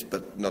need it,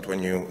 but not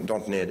when you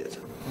don't need it.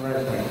 Right.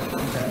 Okay.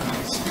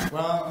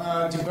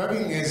 Well,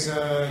 debugging is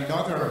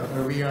another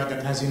area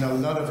that has a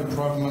lot of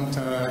improvement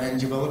and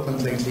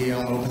development lately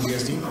on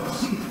OpenBSD.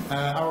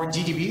 Our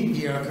DDB,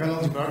 the kernel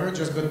debugger,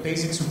 just got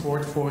basic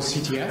support for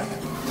CTF.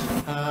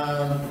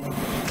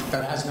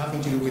 That has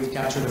nothing to do with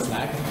capture the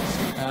flag.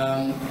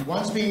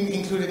 Once being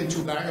included in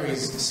two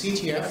binaries,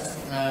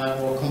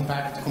 CTF, or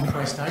compact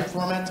compressed type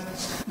format,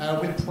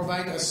 will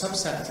provide a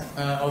subset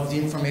of the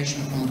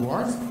information from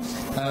dwarf,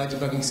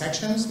 debugging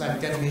sections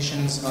like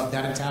definitions of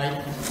data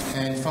type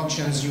and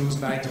functions used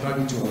by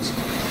debugging tools.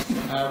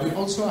 We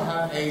also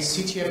have a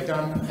CTF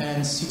dump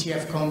and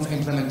CTF conf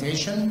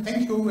implementation.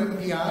 Thank you,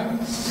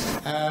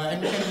 MPI.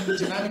 And we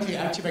can dynamically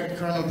activate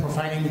kernel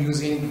profiling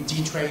using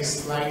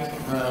dtrace-like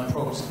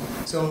probes.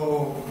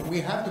 So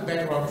we have the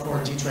bedrock for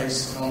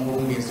dtrace on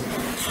OpenBSD.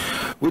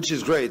 Which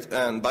is great.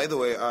 And by the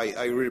way,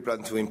 I really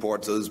plan to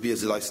import those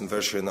BSD license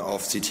version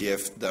of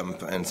CTF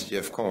dump and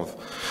CTF conf.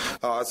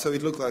 So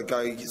it looks like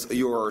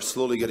you are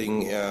slowly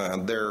getting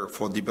there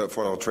for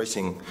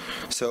tracing.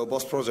 So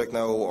both projects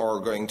now are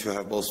going to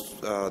have both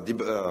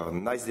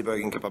nice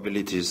debugging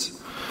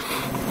capabilities.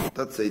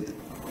 That's it.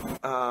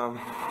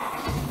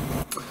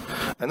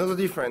 Another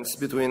difference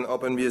between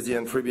OpenBSD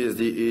and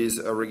FreeBSD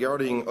is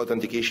regarding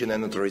authentication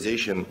and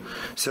authorization.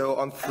 So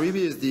on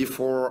FreeBSD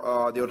for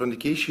the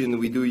authentication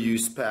we do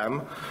use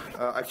PAM.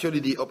 Actually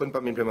the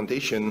OpenPAM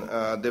implementation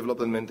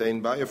developed and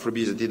maintained by a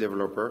FreeBSD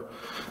developer,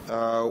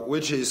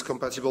 which is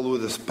compatible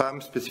with the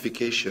PAM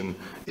specification.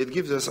 It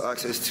gives us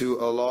access to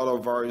a lot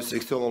of various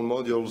external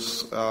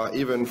modules,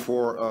 even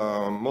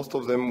for most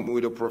of them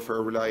we do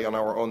prefer rely on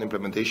our own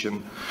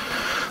implementation.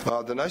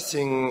 The nice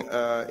thing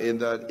is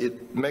that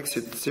it makes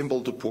it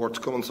simple to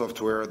port common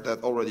software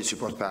that already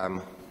support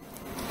PAM.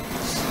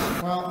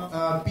 Well,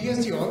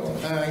 BSD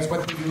auth is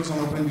what we use on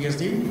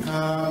OpenBSD.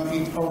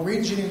 It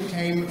originally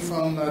came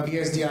from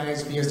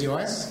BSDI's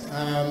BSDOS.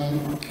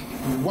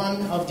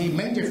 One of the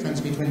main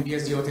differences between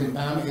BSD auth and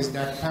PAM is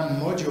that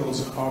PAM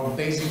modules are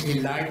basically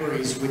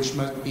libraries which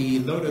must be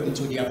loaded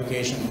into the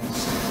application.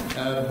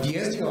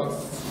 BSD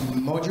auth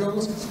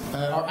modules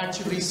are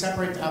actually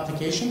separate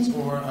applications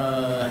or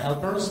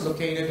helpers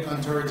located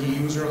under the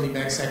user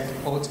libexec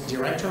auth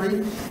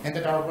directory and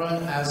that are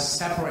run as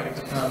separate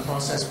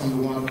process from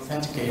the one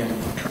authenticated,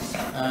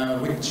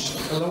 which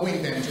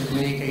allowing them to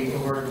communicate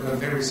over a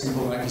very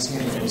simple IPC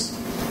interface.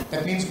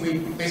 That means we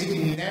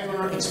basically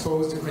never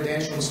expose the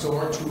credential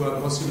store to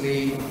a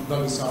possibly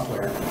buggy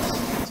software.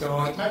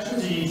 So it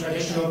matches the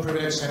traditional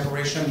privilege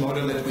separation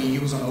model that we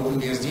use on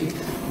OpenBSD,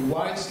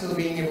 while still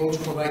being able to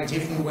provide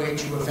different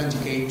ways to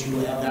authenticate to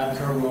LDAP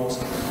kernels,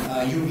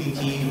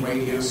 YubiKey,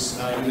 Radius,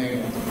 you name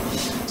it.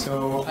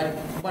 So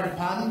while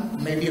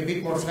PAM may be a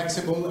bit more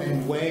flexible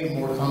and way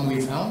more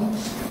commonly found,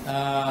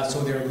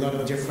 so there are a lot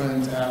of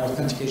different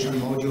authentication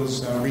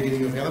modules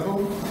readily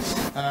available.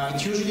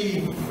 It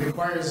usually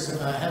requires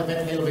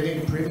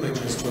elevated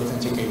privileges to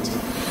authenticate.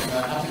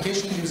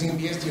 Applications using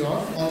BSD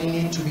auth only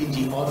need to be in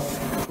the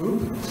auth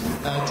group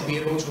to be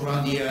able to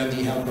run the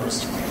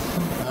helpers.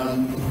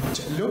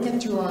 Look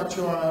into our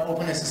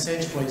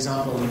OpenSSH, for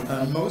example.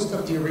 Most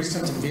of the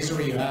recent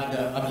advisory you had,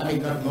 I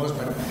mean not most,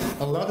 but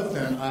a lot of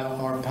them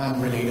are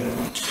PAM related.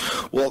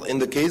 Well, in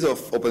the case of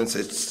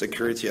OpenSSH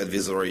security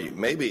advisory,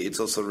 maybe it's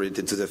also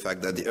related to the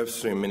fact that the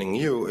upstream, meaning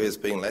you, is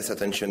paying less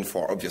attention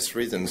for obvious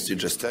reasons you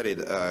just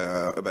studied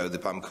about the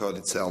PAM code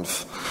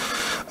itself.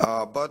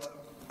 But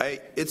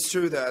it's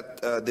true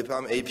that the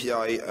PAM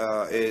API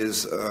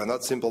is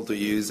not simple to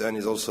use and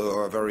is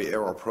also very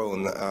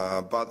error-prone.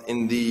 But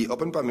in the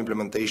OpenPAM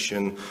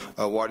implementation,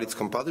 while it's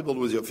compatible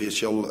with the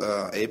official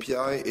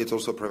API, it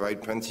also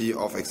provides plenty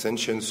of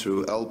extensions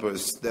through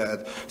helpers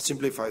that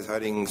simplifies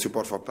adding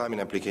support for PAM in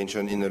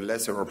application in a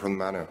less error-prone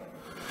manner.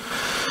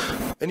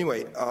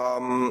 Anyway,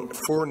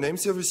 for name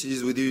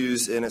services, we do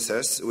use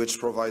NSS, which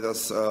provides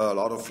us a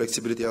lot of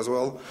flexibility as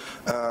well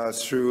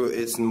through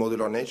its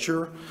modular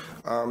nature.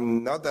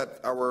 Not that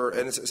our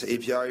NSS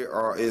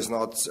API is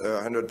not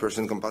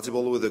 100%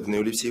 compatible with the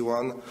GNU libc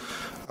one,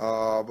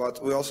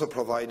 but we also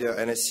provide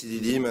an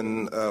NSCD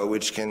daemon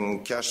which can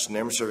cache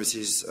name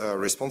services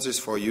responses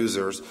for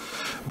users,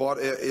 but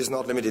it is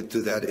not limited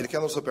to that. It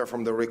can also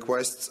perform the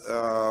requests,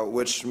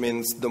 which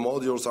means the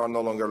modules are no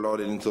longer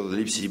loaded into the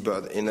libc,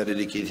 but in a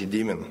dedicated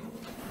daemon.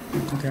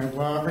 Okay,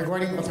 well,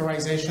 regarding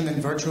authorization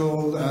and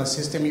virtual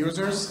system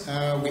users,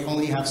 we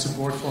only have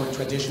support for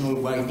traditional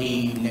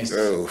YB NIST.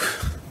 Oh.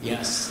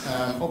 Yes.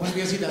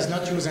 OpenBSD does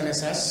not use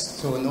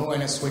NSS, so no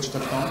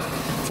NSSwitch.conf.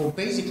 For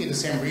basically the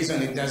same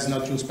reason it does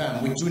not use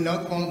PAM. We do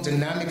not want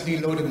dynamically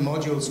loaded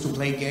modules to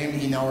play game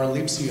in our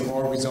libc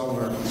or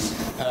resolver.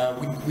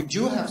 We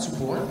do have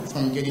support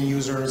from getting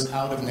users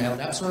out of the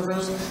LDAP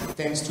servers,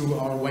 thanks to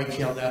our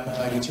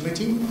YPLDAP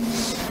utility.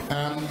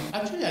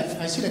 Actually,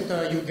 I see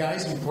that you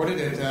guys imported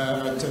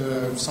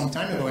it some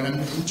time ago, and I'm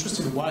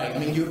interested why. I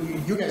mean,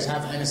 you guys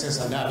have NSS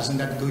LDAP. Isn't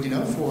that good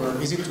enough, or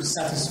is it to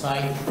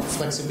satisfy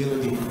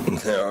flexibility?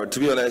 To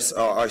be honest,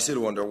 I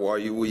still wonder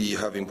why we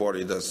have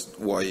imported this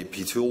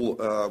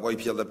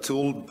YPLDAP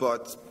tool,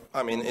 but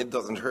I mean, it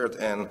doesn't hurt.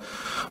 And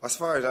as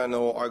far as I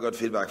know, I got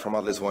feedback from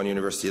at least one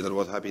university that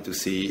was happy to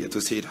see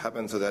it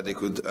happen, so that they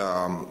could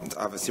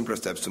have simpler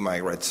steps to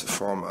migrate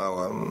from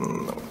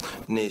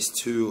NIST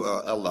to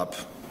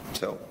LDAP.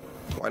 So.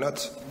 Why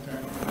not? Okay.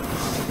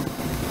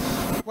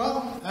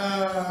 Well,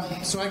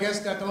 so I guess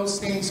that those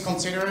things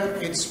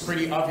considered, it's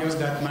pretty obvious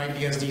that my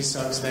BSD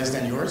sucks less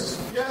than yours.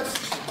 Yes.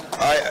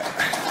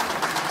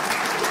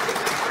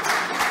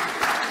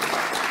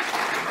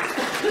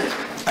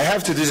 I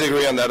have to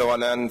disagree on that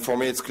one, and for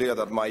me it's clear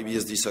that my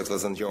BSD sucks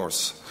less than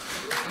yours.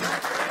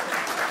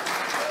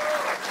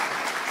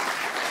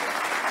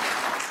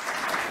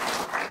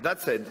 That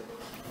said,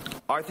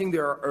 I think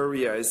there are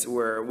areas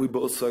where we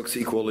both suck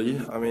equally.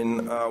 I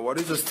mean, what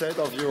is the state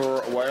of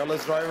your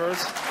wireless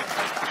drivers?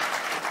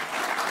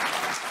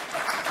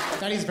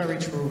 That is very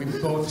true. We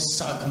both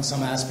suck in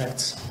some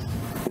aspects.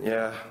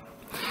 Yeah.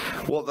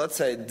 Well, that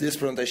said, this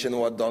presentation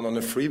was done on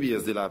a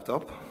FreeBSD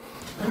laptop.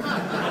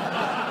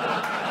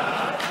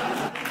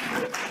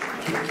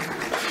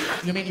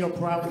 You mean you're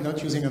proud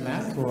not using a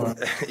Mac, or?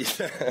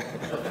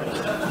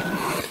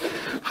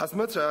 As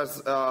much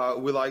as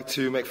we like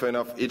to make fun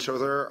of each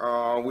other,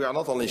 we are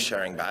not only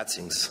sharing bad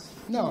things.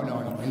 No.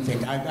 In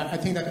fact, I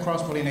think that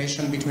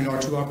cross-pollination between our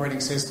two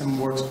operating systems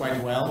works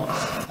quite well.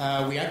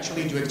 We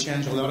actually do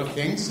exchange a lot of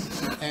things,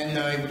 and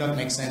it would not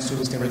make sense to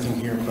list everything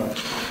here.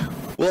 But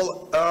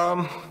well,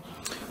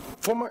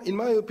 in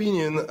my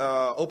opinion,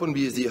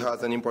 OpenBSD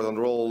has an important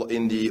role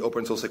in the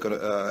open source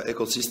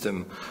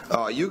ecosystem.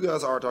 You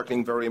guys are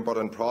tackling very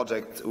important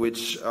project,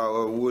 which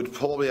would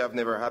probably have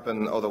never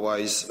happened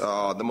otherwise.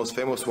 The most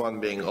famous one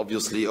being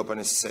obviously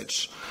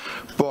OpenSSH.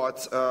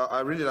 But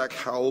I really like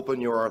how open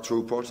you are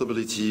to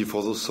portability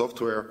for those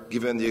software,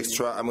 given the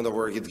extra amount of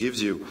work it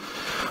gives you.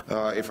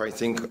 If I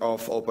think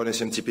of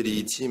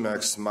OpenSMTPD,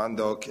 Tmux,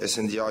 Mandoc,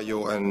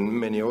 SNDIO, and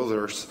many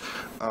others,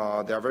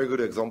 they are very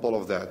good example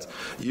of that.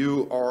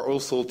 You are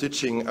also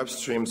teaching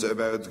upstreams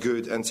about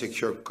good and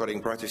secure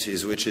coding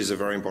practices, which is a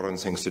very important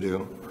thing to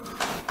do.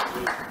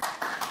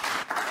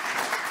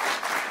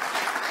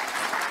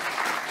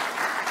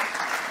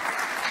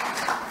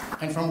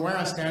 And from where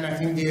I stand, I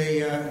think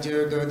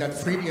that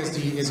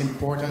FreeBSD is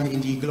important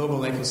in the global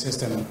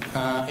ecosystem.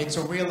 It's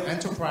a real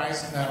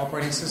enterprise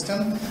operating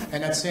system,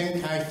 and I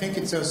think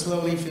it's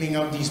slowly filling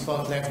up the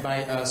spot left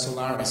by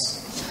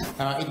Solaris.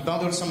 It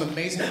bundles some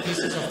amazing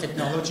pieces of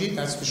technology,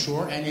 that's for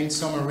sure, and in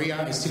some area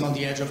is still on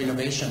the edge of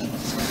innovation.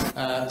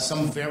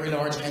 Some very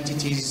large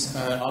entities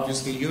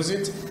obviously use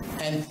it,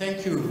 and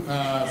thank you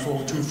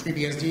to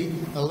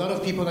FreeBSD. A lot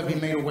of people have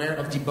been made aware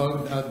of the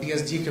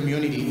BSD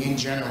community in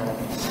general.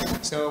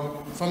 So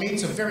for me,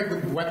 it's a very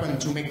good weapon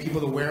to make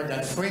people aware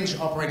that fringe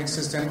operating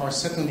systems are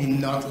certainly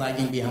not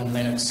lagging behind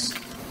Linux.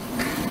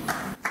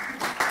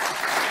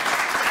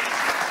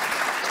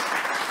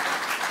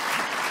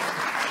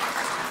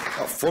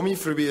 For me,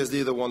 FreeBSD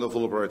is a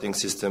wonderful operating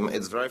system.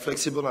 It's very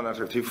flexible and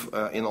attractive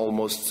in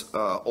almost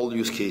all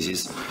use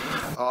cases.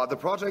 The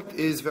project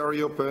is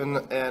very open,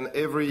 and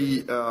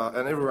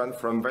everyone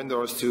from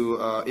vendors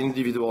to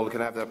individual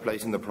can have their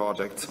place in the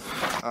project.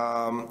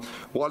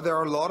 While there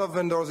are a lot of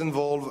vendors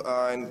involved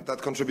and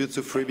that contribute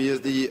to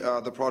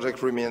FreeBSD, the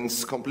project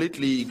remains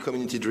completely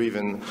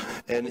community-driven,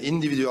 and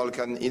individual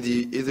can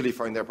easily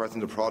find their part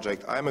in the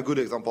project. I'm a good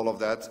example of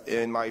that.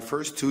 In my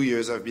first 2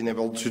 years, I've been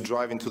able to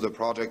drive into the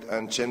project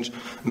and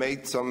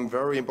made some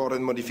very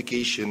important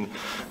modification,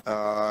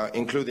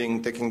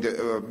 including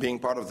being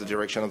part of the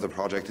direction of the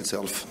project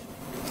itself.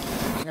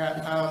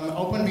 Yeah,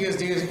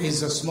 OpenBSD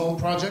is a small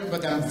project,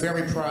 but I'm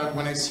very proud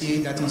when I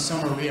see that in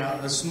some area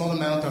a small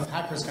amount of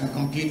hackers can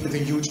compete with a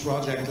huge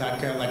project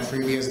like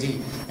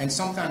FreeBSD, and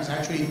sometimes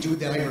actually do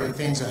deliver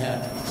things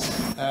ahead.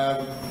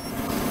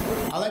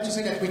 I like to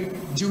say that we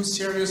do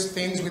serious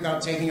things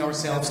without taking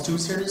ourselves too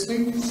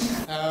seriously.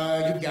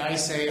 You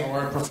guys say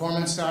our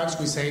performance sucks,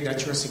 we say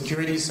that your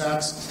security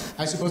sucks.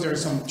 I suppose there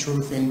is some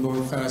truth in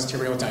both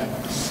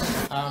stereotypes.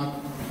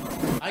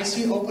 I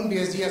see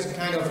OpenBSD as a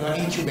kind of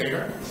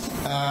incubator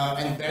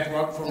and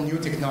bedrock for new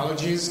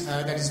technologies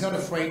that is not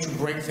afraid to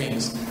break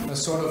things, a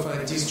sort of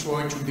a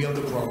destroy to build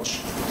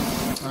approach.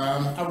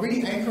 I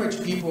really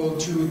encourage people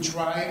to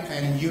try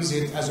and use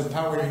it as a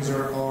power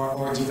user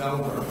or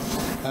developer.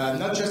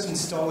 Not just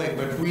install it,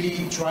 but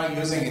really try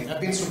using it.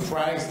 I've been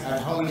surprised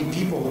at how many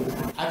people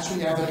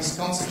actually have a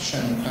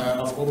misconception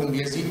of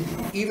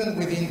OpenBSD, even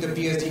within the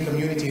BSD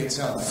community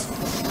itself.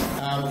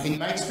 In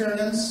my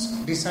experience,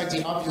 besides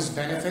the obvious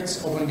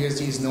benefits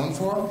OpenBSD is known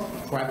for,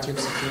 proactive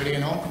security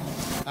and all,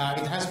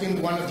 it has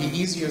been one of the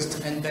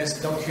easiest and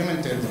best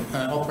documented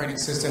operating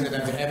systems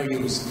that I've ever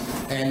used,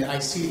 and I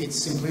see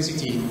its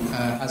simplicity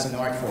as an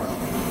art form.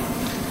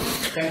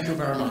 Thank you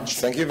very much.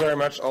 Thank you very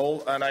much,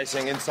 all, and I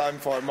think it's time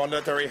for a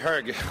mandatory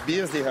hug,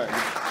 BSD hug.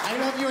 I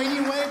love you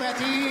anyway,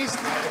 Baptiste.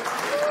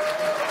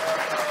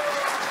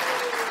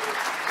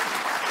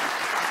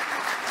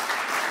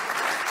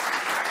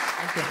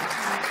 Thank you.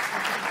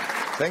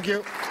 Thank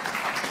you.